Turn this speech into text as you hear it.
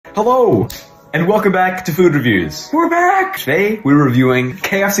Hello, and welcome back to Food Reviews. We're back! Today, we're reviewing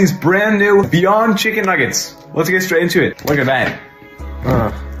KFC's brand new Beyond Chicken Nuggets. Let's get straight into it. Look at that.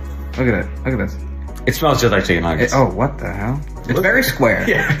 Look at it. Look at this. It smells just like chicken nuggets. Oh, what the hell? It's very square.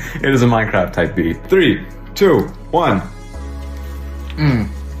 Yeah, it is a Minecraft type beat. 3, 2, 1.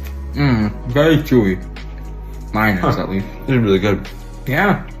 Very chewy. Mine is, at least. This is really good.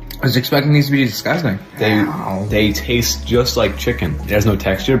 Yeah. I was expecting these to be disgusting. They taste just like chicken. It has no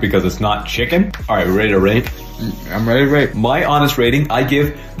texture because it's not chicken. Alright, we're ready to rate? I'm ready to rate. My honest rating, I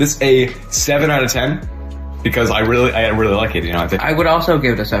give this a 7 out of 10 because I really like it, you know. I would also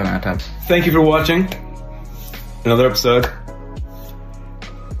give it a 7 out of 10. Thank you for watching another episode.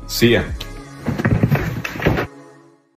 See ya.